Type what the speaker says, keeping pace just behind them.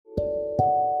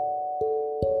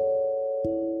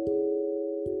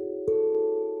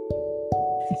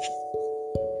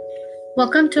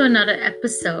Welcome to another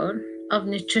episode of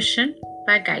Nutrition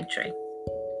by Gayatri.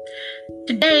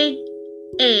 Today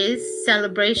is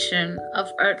celebration of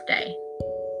Earth Day.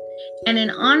 And in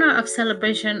honor of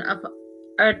celebration of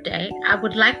Earth Day, I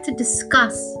would like to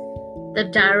discuss the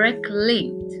direct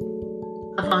link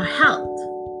of our health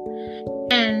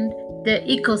and the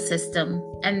ecosystem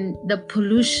and the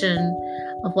pollution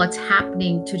of what's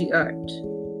happening to the earth.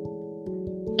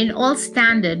 In all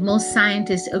standard, most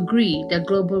scientists agree that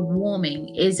global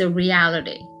warming is a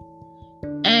reality.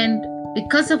 And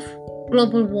because of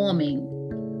global warming,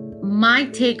 my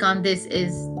take on this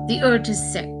is the earth is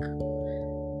sick.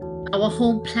 Our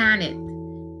home planet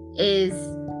is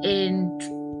in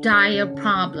dire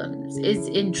problems, is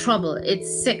in trouble,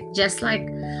 it's sick. Just like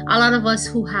a lot of us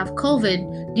who have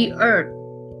COVID, the earth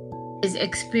is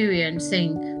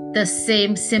experiencing the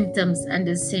same symptoms and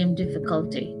the same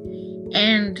difficulty.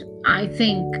 And I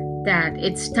think that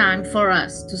it's time for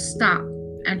us to stop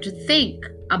and to think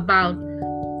about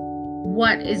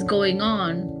what is going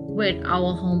on with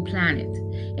our home planet.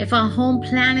 If our home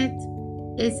planet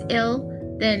is ill,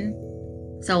 then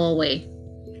it's our way.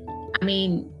 I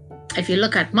mean, if you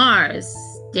look at Mars,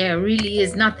 there really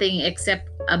is nothing except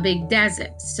a big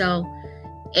desert. So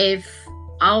if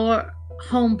our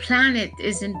home planet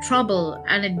is in trouble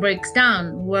and it breaks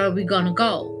down, where are we going to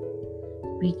go?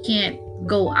 We can't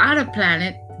go out of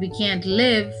planet. We can't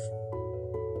live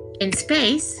in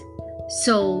space.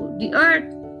 So the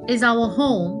earth is our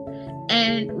home,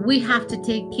 and we have to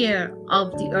take care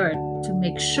of the earth to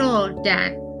make sure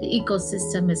that the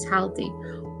ecosystem is healthy.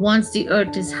 Once the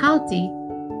earth is healthy,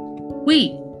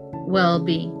 we will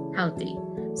be healthy.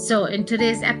 So in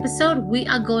today's episode, we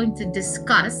are going to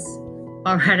discuss,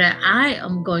 or rather I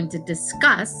am going to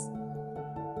discuss,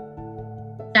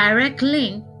 direct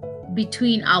link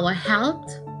between our health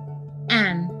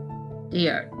and the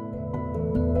earth.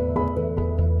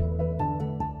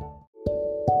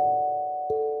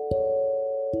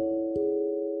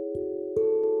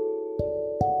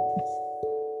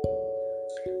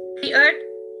 The earth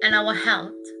and our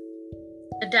health,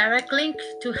 a direct link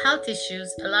to health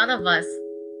issues a lot of us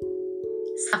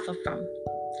suffer from.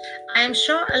 I am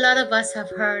sure a lot of us have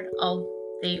heard of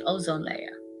the ozone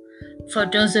layer. For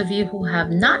those of you who have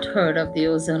not heard of the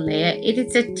ozone layer, it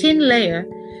is a thin layer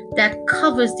that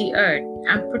covers the earth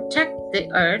and protects the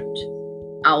earth,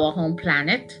 our home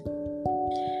planet,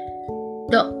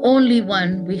 the only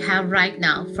one we have right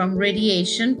now, from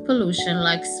radiation pollution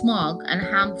like smog and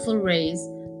harmful rays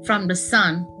from the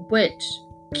sun, which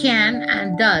can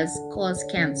and does cause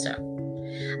cancer.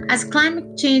 As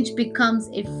climate change becomes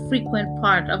a frequent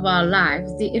part of our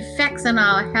lives, the effects on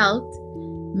our health,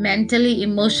 mentally,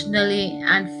 emotionally,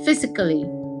 and physically,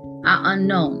 are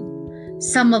unknown.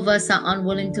 Some of us are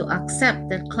unwilling to accept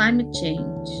that climate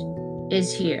change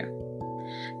is here.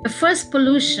 The first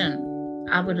pollution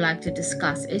I would like to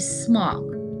discuss is smog.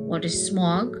 What is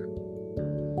smog?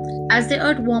 As the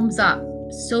earth warms up,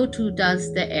 so too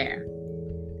does the air.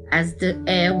 As the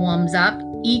air warms up,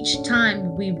 each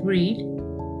time we breathe,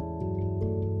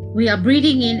 we are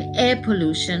breathing in air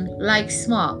pollution like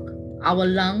smog. Our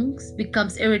lungs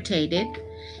becomes irritated,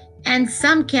 and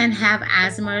some can have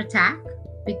asthma attack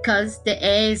because the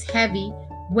air is heavy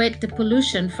with the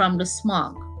pollution from the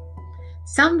smog.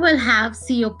 Some will have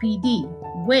COPD,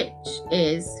 which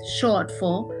is short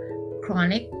for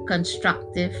chronic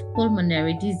obstructive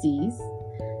pulmonary disease.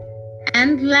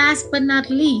 And last but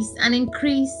not least, an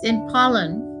increase in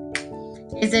pollen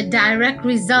is a direct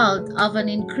result of an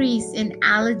increase in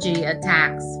allergy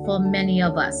attacks for many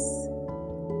of us.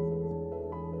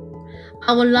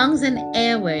 Our lungs and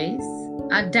airways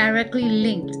are directly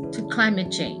linked to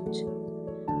climate change.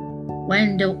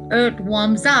 When the earth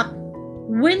warms up,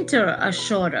 winter are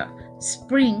shorter,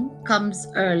 spring comes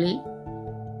early,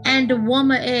 and the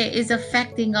warmer air is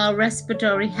affecting our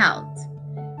respiratory health.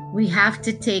 We have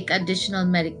to take additional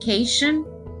medication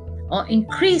or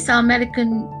increase our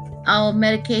medication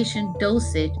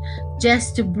dosage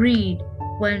just to breathe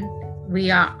when we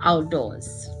are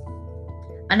outdoors.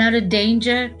 Another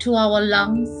danger to our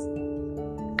lungs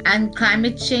and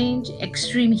climate change,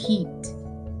 extreme heat,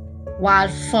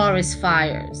 wild forest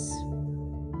fires.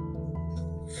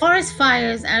 Forest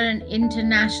fires are an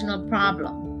international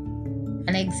problem.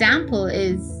 An example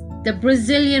is the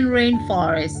Brazilian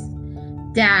rainforest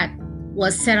that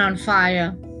was set on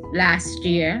fire last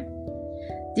year,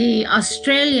 the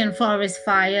Australian forest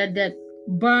fire that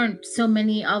burnt so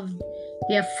many of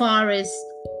their forest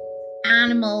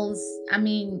animals. I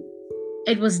mean,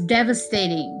 it was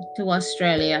devastating to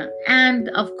Australia. And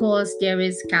of course, there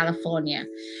is California.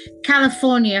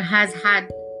 California has had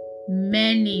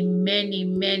many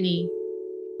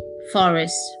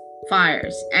forest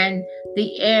fires, and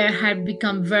the air had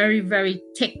become very, very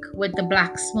thick with the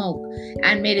black smoke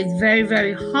and made it very,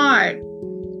 very hard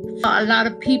for a lot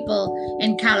of people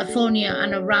in California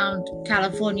and around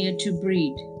California to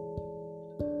breathe.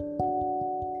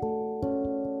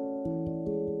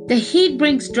 The heat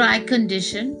brings dry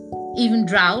condition, even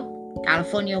drought.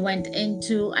 California went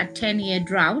into a 10-year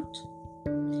drought,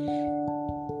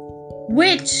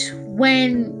 which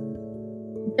when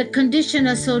the conditions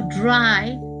are so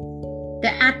dry,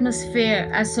 the atmosphere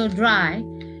is so dry,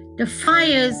 the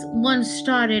fires once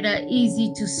started are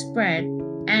easy to spread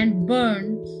and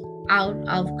burn out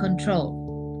of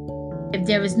control. If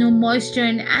there is no moisture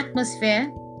in the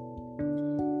atmosphere,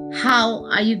 how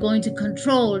are you going to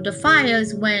control the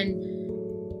fires when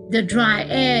the dry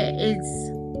air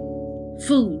is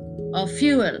food or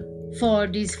fuel for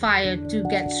these fires to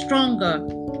get stronger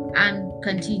and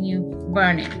continue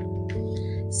burning?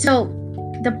 So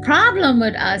the problem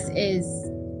with us is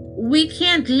we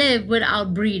can't live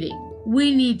without breathing.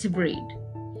 We need to breathe.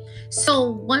 So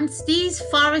once these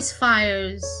forest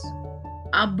fires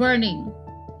are burning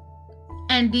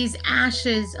and these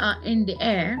ashes are in the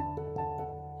air,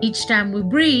 each time we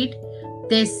breathe,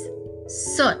 this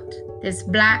soot, this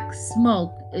black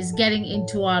smoke is getting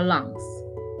into our lungs.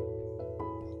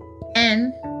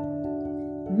 And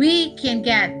we can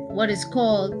get what is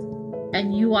called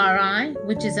an URI,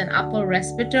 which is an upper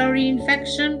respiratory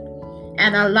infection.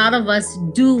 And a lot of us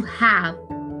do have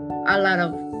a lot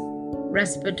of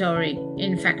respiratory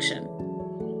infection.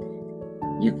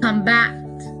 You combat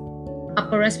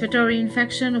upper respiratory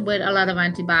infection with a lot of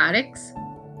antibiotics.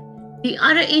 The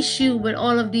other issue with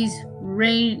all of these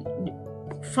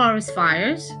forest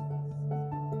fires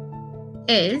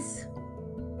is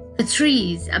the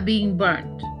trees are being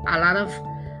burnt. A lot of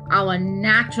our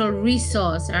natural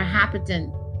resource, our habitat,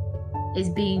 is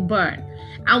being burned.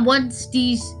 And once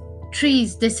these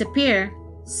trees disappear,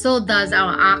 so does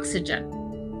our oxygen.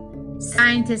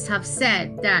 Scientists have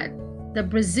said that the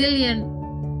Brazilian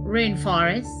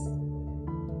rainforest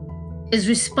is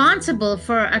responsible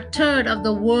for a third of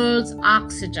the world's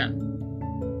oxygen.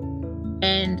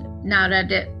 And now that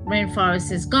the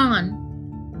rainforest is gone,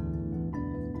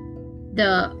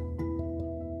 the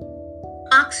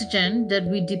oxygen that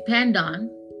we depend on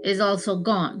is also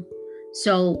gone.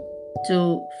 So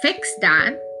to fix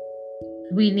that,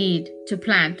 we need to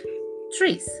plant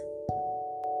trees.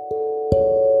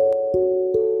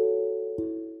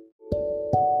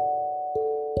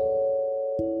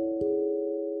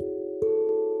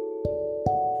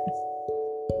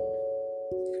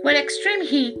 With extreme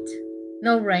heat,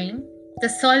 no rain, the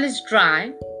soil is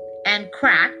dry and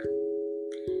cracked,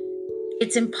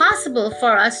 it's impossible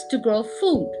for us to grow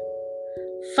food.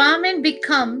 Famine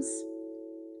becomes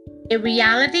a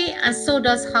reality, and so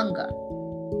does hunger.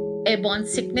 Airborne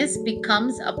sickness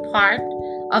becomes a part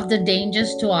of the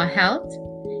dangers to our health.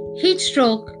 Heat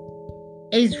stroke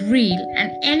is real,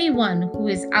 and anyone who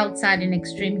is outside in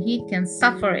extreme heat can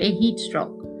suffer a heat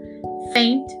stroke,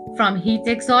 faint from heat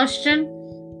exhaustion,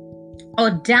 or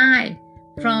die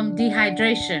from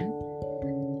dehydration.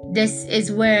 This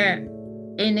is where,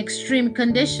 in extreme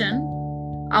condition,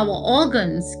 our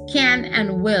organs can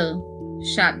and will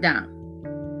shut down.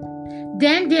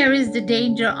 Then there is the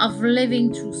danger of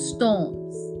living through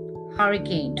storms,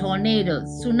 hurricanes, tornadoes,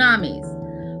 tsunamis.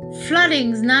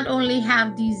 Floodings not only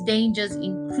have these dangers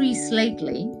increased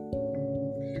lately,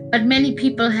 but many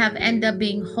people have ended up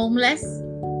being homeless.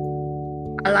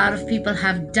 A lot of people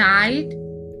have died.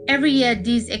 Every year,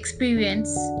 these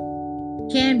experiences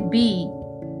can be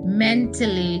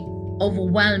mentally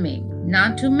overwhelming,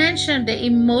 not to mention the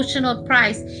emotional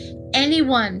price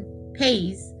anyone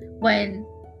pays when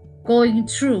going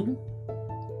through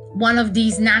one of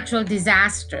these natural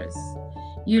disasters.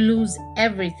 You lose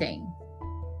everything.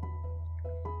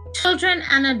 Children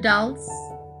and adults,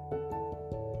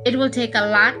 it will take a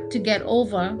lot to get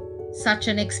over such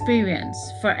an experience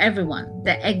for everyone.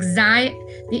 The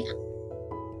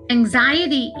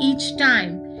anxiety each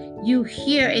time you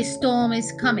hear a storm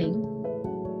is coming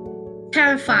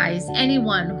terrifies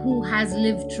anyone who has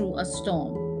lived through a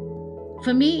storm.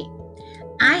 For me,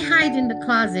 I hide in the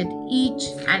closet each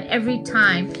and every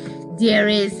time there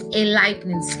is a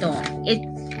lightning storm. It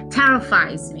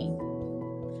terrifies me.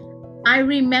 I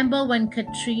remember when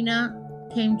Katrina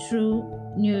came through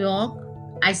New York,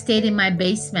 I stayed in my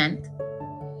basement.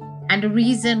 And the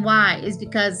reason why is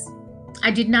because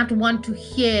I did not want to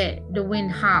hear the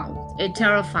wind howl. It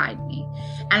terrified me.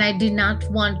 And I did not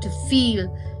want to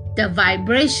feel the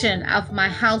vibration of my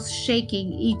house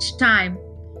shaking each time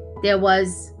there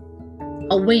was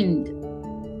a wind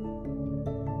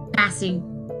passing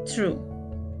through.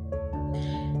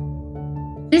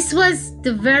 This was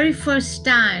the very first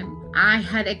time I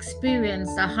had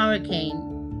experienced a hurricane.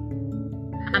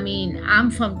 I mean,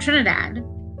 I'm from Trinidad,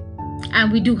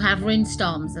 and we do have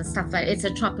rainstorms and stuff like it's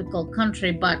a tropical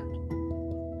country, but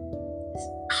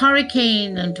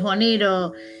hurricane and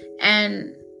tornado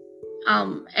and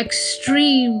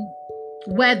extreme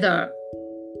weather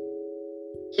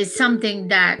is something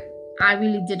that I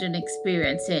really didn't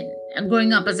experience in. And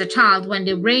growing up as a child, when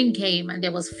the rain came and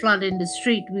there was flood in the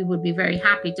street, we would be very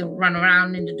happy to run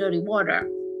around in the dirty water.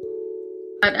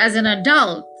 But as an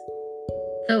adult,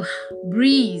 the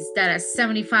breeze that is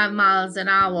 75 miles an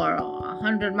hour or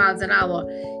 100 miles an hour,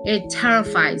 it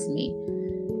terrifies me.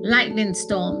 Lightning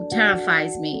storm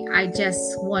terrifies me. I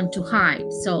just want to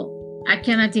hide. So I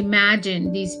cannot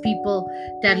imagine these people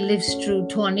that lives through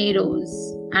tornadoes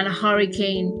and a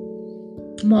hurricane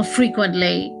more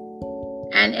frequently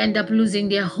and end up losing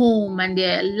their home and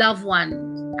their loved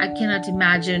ones. I cannot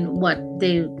imagine what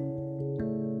they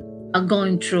are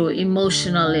going through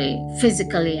emotionally,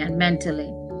 physically, and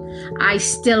mentally. I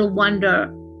still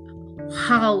wonder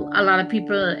how a lot of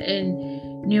people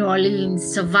in New Orleans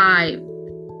survived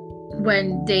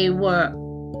when they were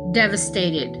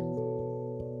devastated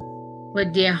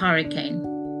with their hurricane.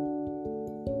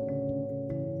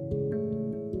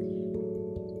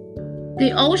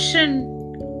 The ocean,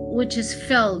 which is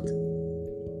filled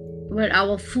with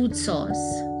our food source,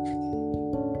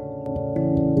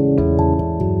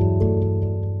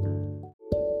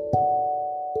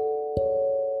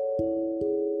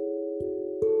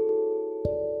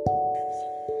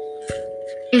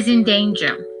 is in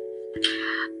danger.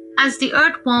 As the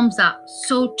earth warms up,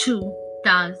 so too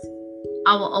does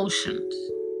our oceans.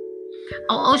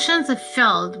 Our oceans are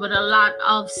filled with a lot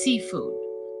of seafood,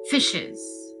 fishes,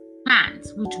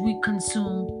 plants, which we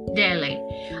consume daily.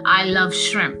 I love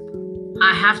shrimp.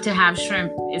 I have to have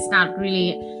shrimp. It's not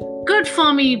really good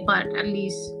for me, but at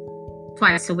least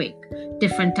twice a week.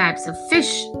 Different types of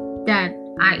fish that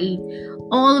I eat.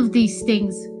 All of these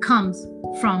things comes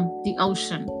from the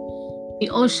ocean. The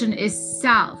ocean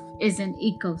itself is an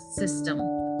ecosystem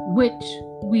which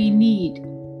we need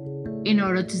in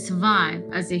order to survive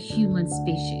as a human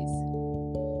species.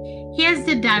 Here's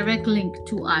the direct link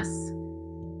to us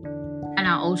and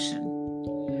our ocean.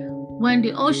 When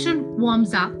the ocean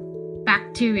warms up,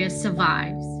 bacteria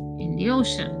survives in the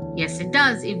ocean. Yes, it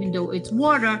does. Even though it's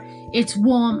water, it's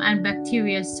warm and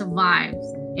bacteria survives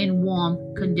in warm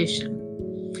condition.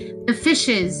 The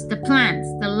fishes, the plants,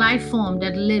 the life form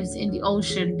that lives in the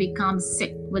ocean becomes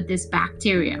sick with this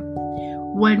bacteria.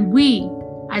 When we,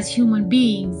 as human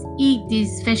beings, eat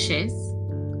these fishes,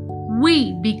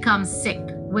 we become sick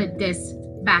with this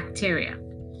bacteria.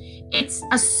 It's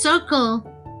a circle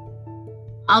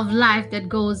of life that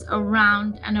goes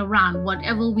around and around.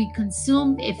 Whatever we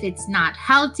consume, if it's not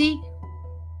healthy,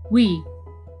 we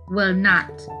will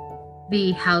not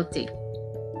be healthy.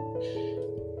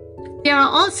 There are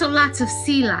also lots of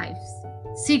sea life,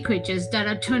 sea creatures that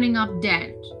are turning up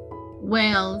dead.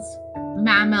 Whales,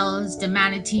 mammals, the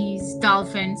manatees,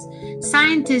 dolphins.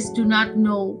 Scientists do not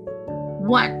know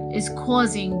what is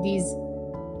causing these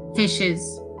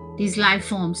fishes, these life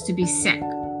forms to be sick.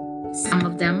 Some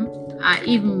of them are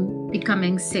even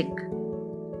becoming sick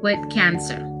with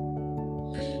cancer.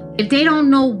 If they don't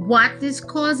know what is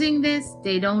causing this,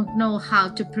 they don't know how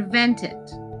to prevent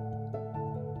it.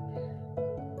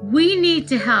 We need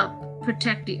to help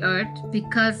protect the earth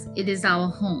because it is our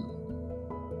home.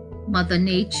 Mother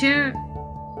Nature,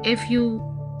 if you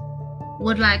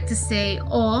would like to say,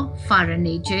 or Father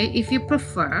Nature, if you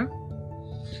prefer,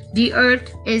 the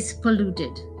earth is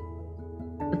polluted.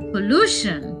 The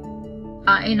pollution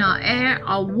in our air,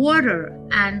 our water,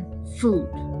 and food.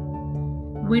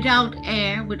 Without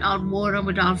air, without water,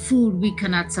 without food, we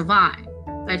cannot survive.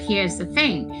 But here's the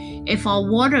thing. If our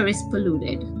water is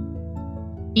polluted,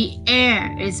 the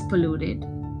air is polluted,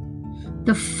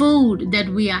 the food that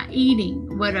we are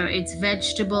eating, whether it's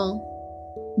vegetable,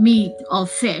 meat, or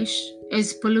fish,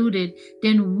 is polluted,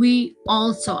 then we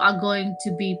also are going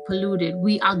to be polluted.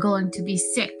 We are going to be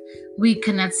sick. We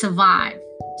cannot survive.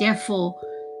 Therefore,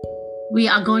 we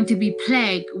are going to be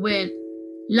plagued with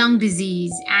lung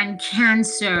disease and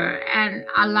cancer and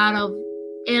a lot of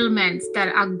ailments that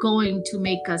are going to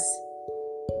make us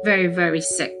very, very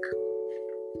sick.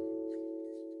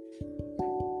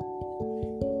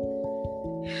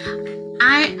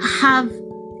 I have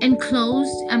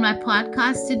enclosed in my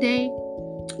podcast today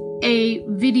a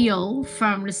video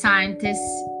from the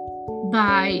scientists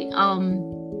by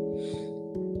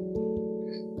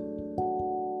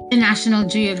the National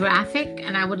Geographic,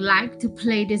 and I would like to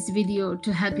play this video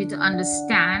to help you to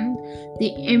understand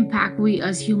the impact we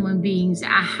as human beings are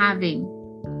having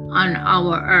on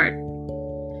our earth.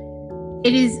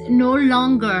 It is no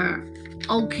longer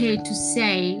okay to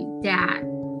say that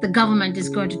the government is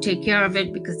going to take care of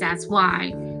it because that's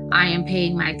why I am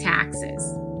paying my taxes.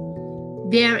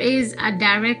 There is a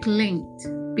direct link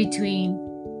between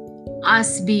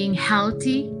us being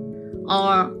healthy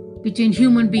or between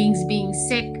human beings being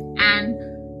sick and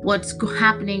what's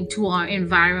happening to our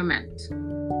environment.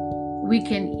 We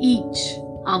can each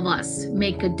of us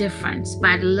make a difference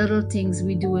by the little things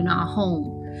we do in our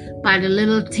home, by the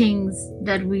little things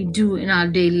that we do in our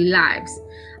daily lives.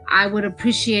 I would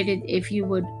appreciate it if you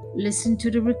would listen to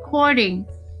the recording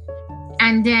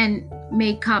and then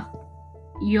make up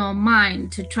your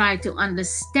mind to try to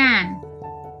understand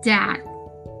that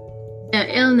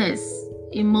the illness,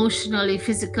 emotionally,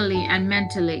 physically, and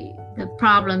mentally, the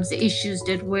problems, the issues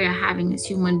that we're having as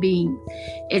human beings,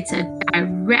 it's a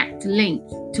direct link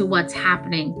to what's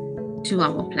happening to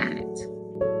our planet.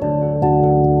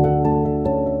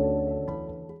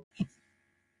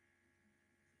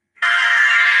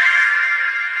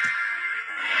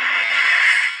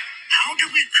 How do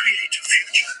we create a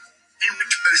future in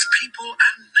which both people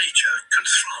and nature can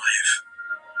thrive?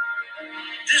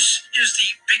 This is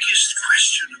the biggest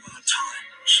question of our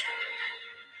times.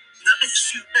 In the next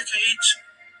few decades,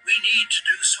 we need to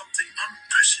do something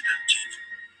unprecedented,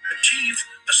 achieve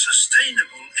a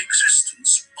sustainable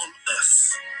existence on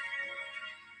Earth.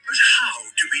 But how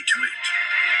do we do it?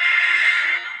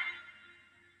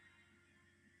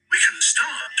 We can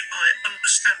start by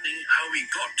understanding how we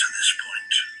got to this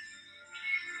point.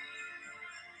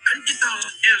 20,000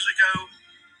 years ago,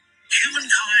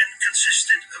 humankind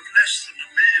consisted of less than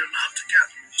 1 million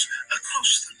hunter-gatherers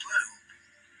across the globe.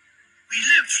 We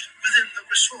lived within the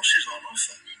resources on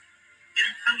offer, in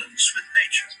balance with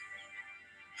nature.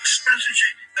 A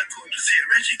strategy that could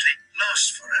theoretically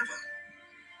last forever.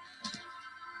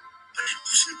 But it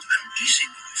wasn't an easy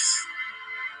life.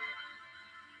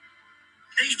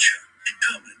 Nature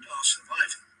determined our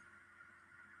survival.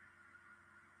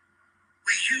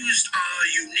 We used our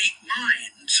unique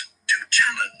minds to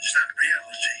challenge that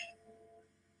reality.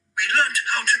 We learned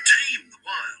how to tame the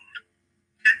wild,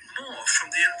 get more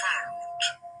from the environment.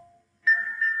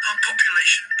 Our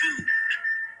population boomed,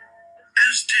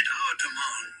 as did our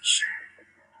demands.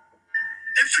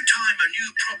 Every time a new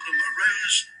problem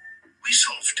arose, we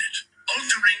solved it,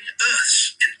 altering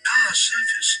Earth's entire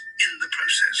surface in the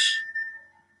process.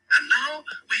 And now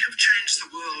we have changed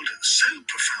the world so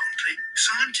profoundly,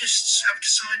 scientists have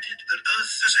decided that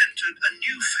Earth has entered a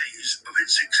new phase of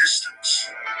its existence.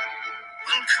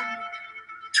 Welcome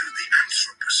to the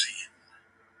Anthropocene,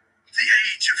 the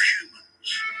age of humans.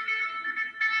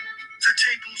 The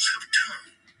tables have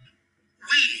turned.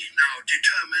 We now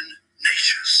determine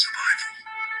nature's survival.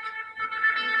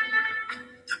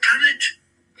 The planet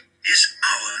is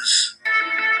ours.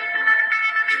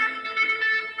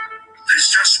 There's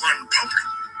just one problem.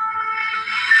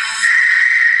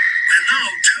 We're now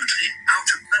totally out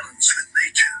of balance with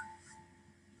nature.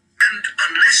 And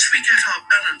unless we get our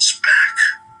balance back,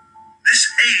 this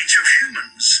age of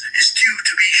humans is due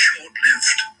to be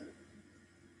short-lived.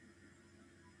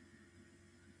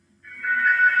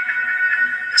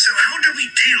 So how do we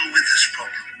deal with this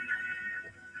problem?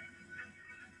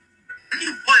 When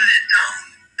you boil it down,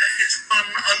 there is one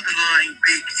underlying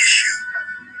big issue.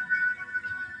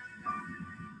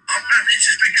 Our planet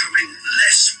is becoming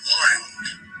less wild.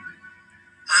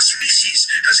 Our species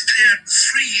has cleared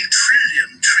 3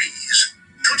 trillion trees,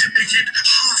 cultivated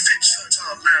half its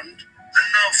fertile land, and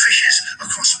now fishes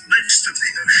across most of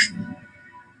the ocean.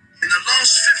 In the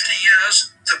last 50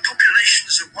 years, the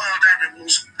populations of wild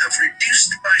animals have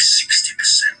reduced by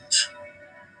 60%.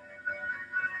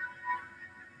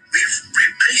 We've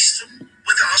replaced them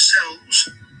with ourselves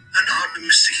and our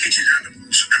domesticated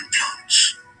animals and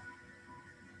plants.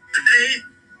 Today,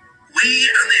 we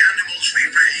and the animals we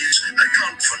raise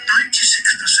account for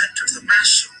 96% of the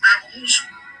mass of mammals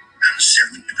and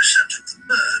 70% of the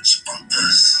birds on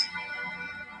Earth.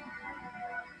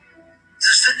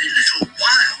 There's very little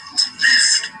wild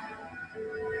left.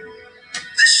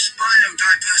 This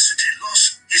biodiversity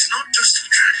loss is not just a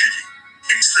tragedy,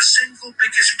 it's the single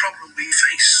biggest problem we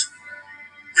face.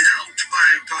 Without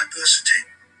biodiversity,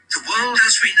 the world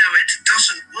as we know it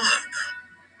doesn't work.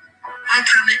 Our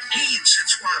planet needs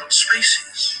its wild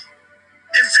spaces.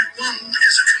 Every one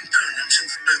is a component in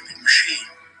the global machine.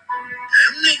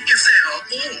 Only if they are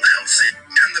all healthy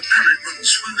can the planet run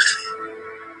smoothly.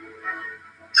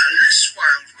 A less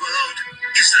wild world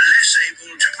is less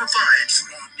able to provide for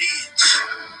our needs,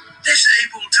 less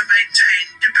able to maintain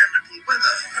dependable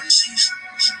weather and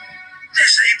seasons,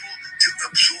 less able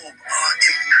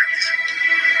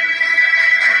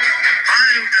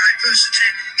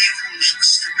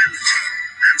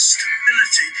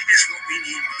is what we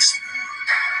need most of all.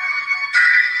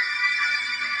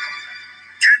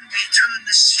 Can we turn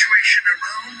this situation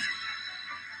around?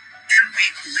 Can we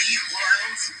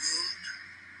rewild the world?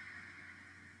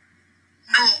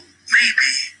 No,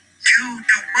 maybe, due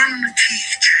to one key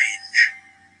change.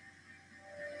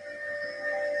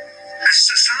 As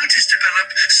societies develop,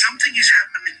 something is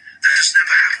happening that has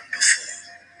never happened before.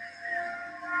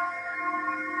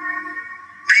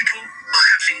 People are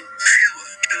having fewer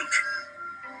children.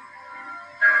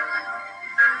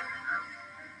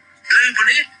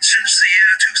 Globally, since the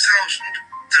year 2000,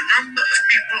 the number of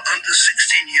people under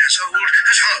 16 years old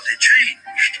has hardly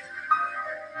changed.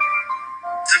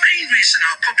 The main reason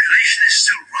our population is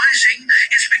still rising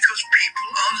is because people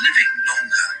are living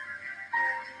longer.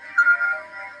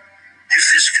 If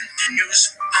this continues,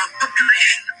 our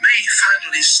population may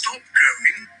finally stop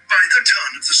growing by the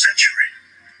turn of the century.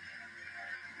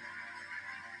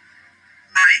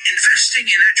 By investing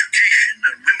in education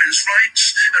and women's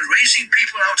rights and raising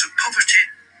people out of poverty,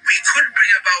 we could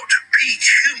bring about being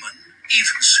human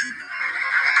even sooner.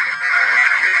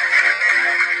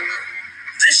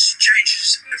 This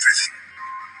changes everything.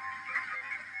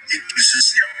 It gives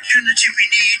us the opportunity we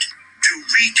need to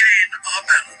regain our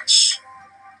balance.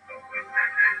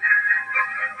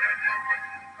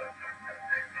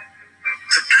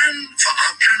 The plan for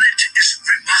our planet is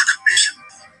remarkably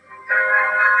simple.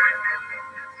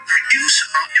 Reduce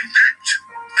our impact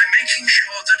by making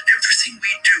sure that everything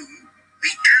we do,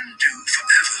 we can do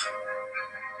forever.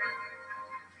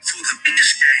 For the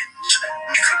biggest gains,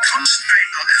 we could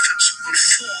concentrate our efforts on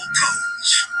 4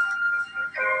 goals.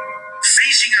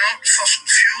 Phasing out fossil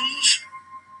fuels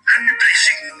and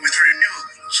replacing them with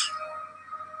renewables.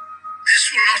 This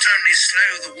will not only slow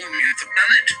the warming of the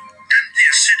planet and the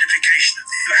acidification of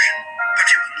the ocean, but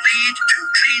it will lead to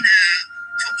clean air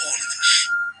for all of us.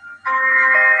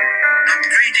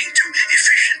 Upgrading to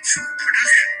efficient food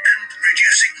production and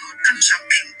reducing our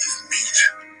consumption of meat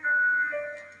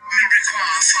will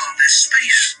require far less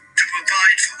space to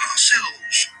provide for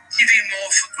ourselves, leaving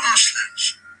more for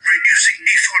grasslands, reducing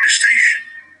deforestation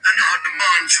and our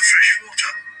demand for fresh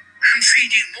water, and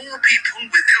feeding more people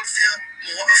with healthier,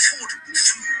 more affordable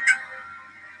food.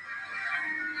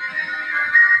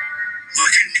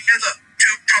 Working together to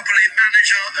properly manage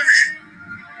our ocean.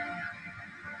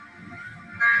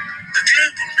 The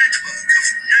global network of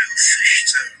no-fish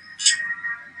zones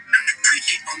and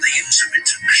treaty on the use of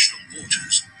international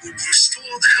waters would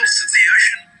restore the health of the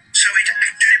ocean so it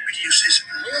actually produces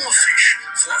more fish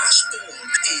for us all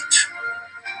to eat.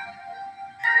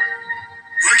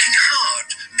 Working hard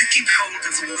to keep hold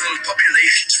of the world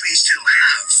populations we still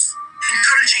have,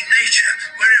 encouraging nature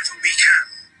wherever we can.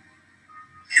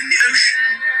 In the ocean,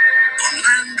 on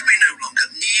land we no longer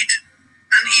need,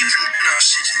 and even in our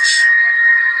cities.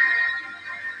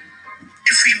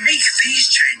 If we make these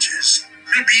changes,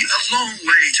 we'll be a long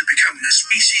way to becoming a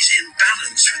species in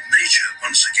balance with nature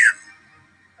once again.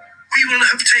 We will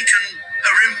have taken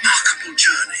a remarkable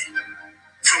journey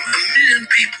from 1 million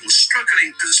people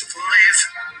struggling to survive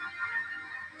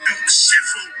to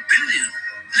several billion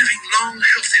living long,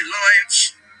 healthy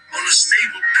lives on a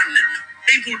stable planet,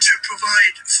 able to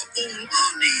provide for all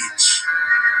our needs.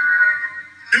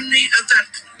 Only at that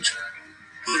point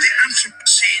will the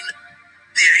Anthropocene,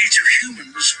 the age of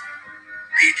humans,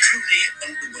 be truly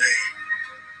underway.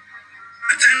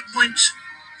 At that point,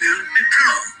 we will be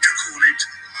proud to call it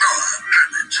our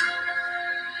planet.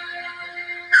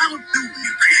 How do we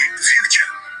create a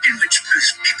future in which both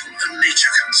people and nature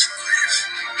can thrive?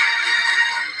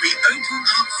 We open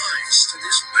our eyes to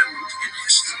this moment in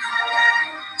history.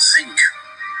 Think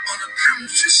on a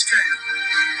planetary scale.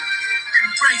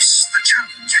 Embrace the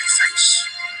challenge we face.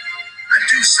 And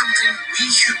do something we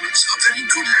humans are very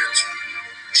good at.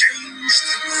 Change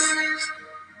the world.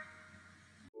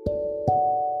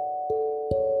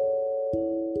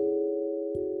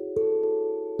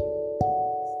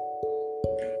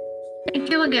 Thank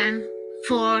you again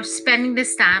for spending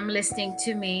this time listening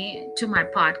to me, to my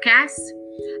podcast.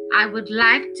 I would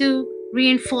like to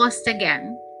reinforce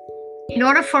again, in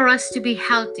order for us to be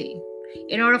healthy,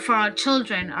 in order for our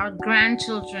children, our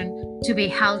grandchildren to be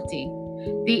healthy,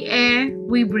 the air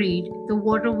we breathe, the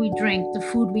water we drink, the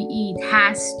food we eat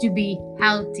has to be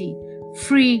healthy,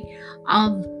 free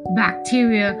of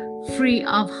bacteria, free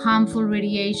of harmful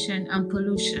radiation and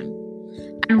pollution.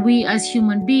 And we as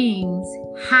human beings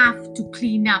have to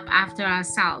clean up after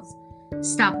ourselves.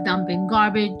 Stop dumping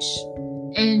garbage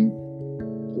in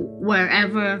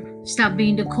wherever. Stop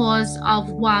being the cause of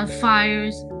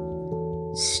wildfires.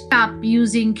 Stop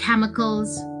using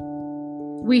chemicals.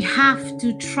 We have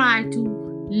to try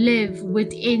to live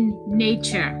within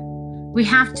nature. We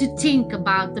have to think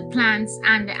about the plants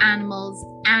and the animals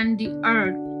and the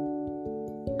earth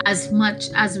as much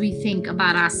as we think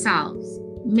about ourselves.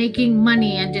 Making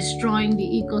money and destroying the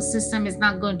ecosystem is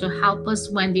not going to help us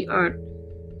when the earth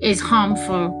is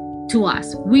harmful to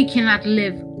us. We cannot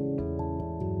live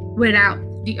without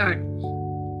the earth.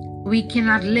 We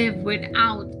cannot live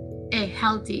without a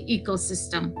healthy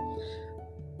ecosystem.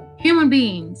 Human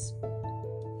beings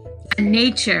and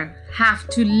nature have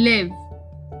to live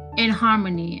in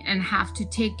harmony and have to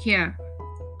take care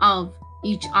of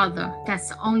each other. That's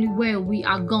the only way we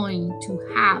are going to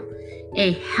have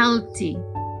a healthy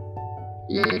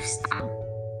lifestyle,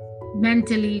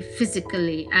 mentally,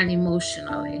 physically, and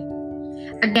emotionally.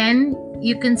 Again,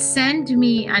 you can send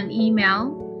me an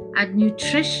email at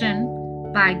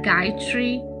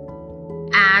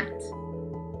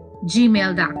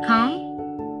nutritionbygayatri@gmail.com.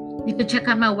 You can check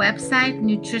out my website,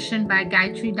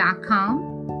 nutritionbygayatri.com.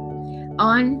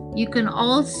 You can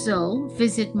also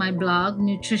visit my blog,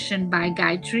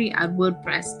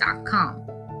 nutritionbygayatri@wordpress.com.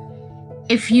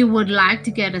 If you would like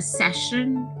to get a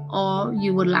session or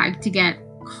you would like to get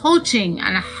coaching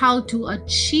on how to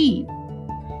achieve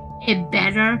a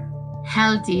better,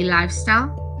 healthy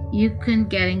lifestyle, you can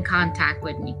get in contact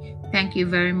with me. Thank you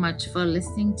very much for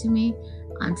listening to me.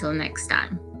 Until next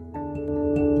time.